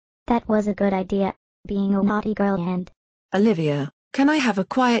That was a good idea, being a naughty girl. And Olivia, can I have a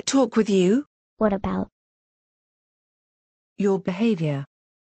quiet talk with you? what about? Your behavior.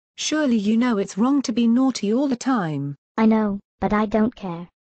 Surely you know it's wrong to be naughty all the time. I know, but I don't care.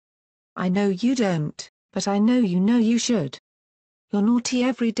 I know you don't, but I know you should. You're naughty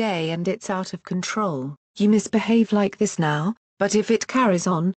every day and it's out of control. You misbehave like this now, but if it carries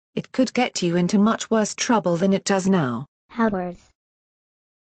on, it could get you into much worse trouble than it does now. How worse?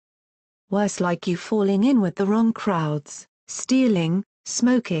 Worse, like you falling in with the wrong crowds, stealing,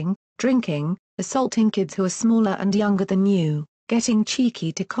 smoking, drinking, assaulting kids who are smaller and younger than you, getting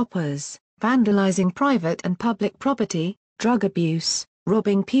cheeky to coppers, vandalizing private and public property, drug abuse,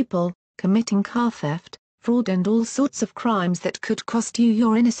 robbing people, committing car theft, fraud and all sorts of crimes that could cost you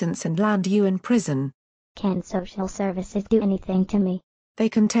your innocence and land you in prison. Can social services do anything to me? They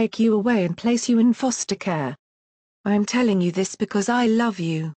can take you away and place you in foster care. I am telling you this because I love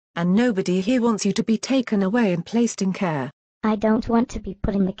you, and nobody here wants you to be taken away and placed in care. I don't want to be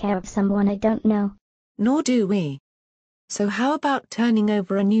put in the care of someone I don't know. Nor do we. So how about turning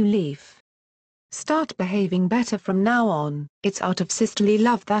over a new leaf? Start behaving better from now on. It's out of sisterly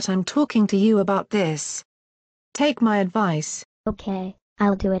love that I'm talking to you about this. Take my advice. Okay,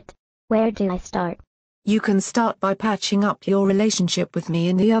 I'll do it. Where do I start? You can start by patching up your relationship with me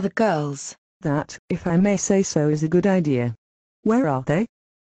and the other girls. That, if I may say so, is a good idea. Where are they?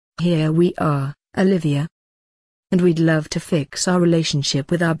 Here we are, Olivia. And we'd love to fix our relationship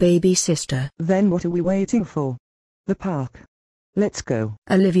with our baby sister. Then what are we waiting for? The park. Let's go.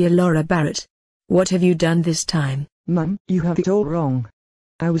 Olivia Laura Barrett. What have you done this time? Mum, you have it all wrong.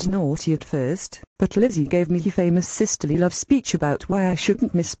 I was naughty at first, but Lizzie gave me a famous sisterly love speech about why I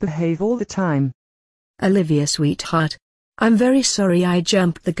shouldn't misbehave all the time. Olivia sweetheart. I'm very sorry I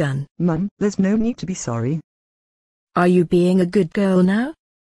jumped the gun. Mum, there's no need to be sorry. Are you being a good girl now?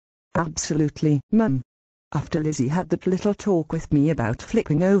 Absolutely, Mum. After Lizzie had that little talk with me about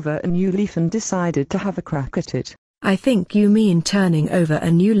flipping over a new leaf and decided to have a crack at it. I think you mean turning over a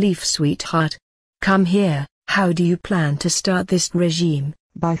new leaf, sweetheart. Come here, how do you plan to start this regime?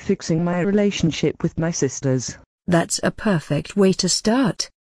 By fixing my relationship with my sisters. That's a perfect way to start.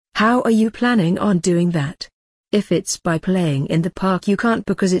 How are you planning on doing that? If it's by playing in the park, you can't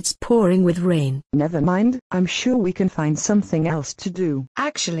because it's pouring with rain. Never mind, I'm sure we can find something else to do.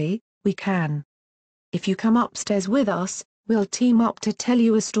 Actually, we can. If you come upstairs with us, we'll team up to tell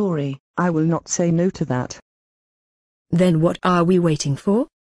you a story. I will not say no to that. Then what are we waiting for?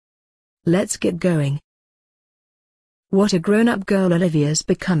 Let's get going. What a grown-up girl Olivia's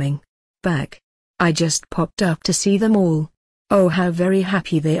becoming. Back. I just popped up to see them all. Oh, how very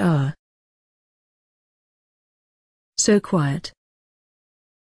happy they are. So quiet.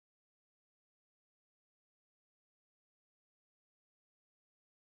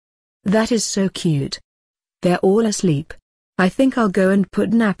 That is so cute. They're all asleep. I think I'll go and put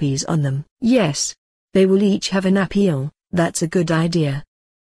nappies on them. Yes. They will each have a nappy on. That's a good idea.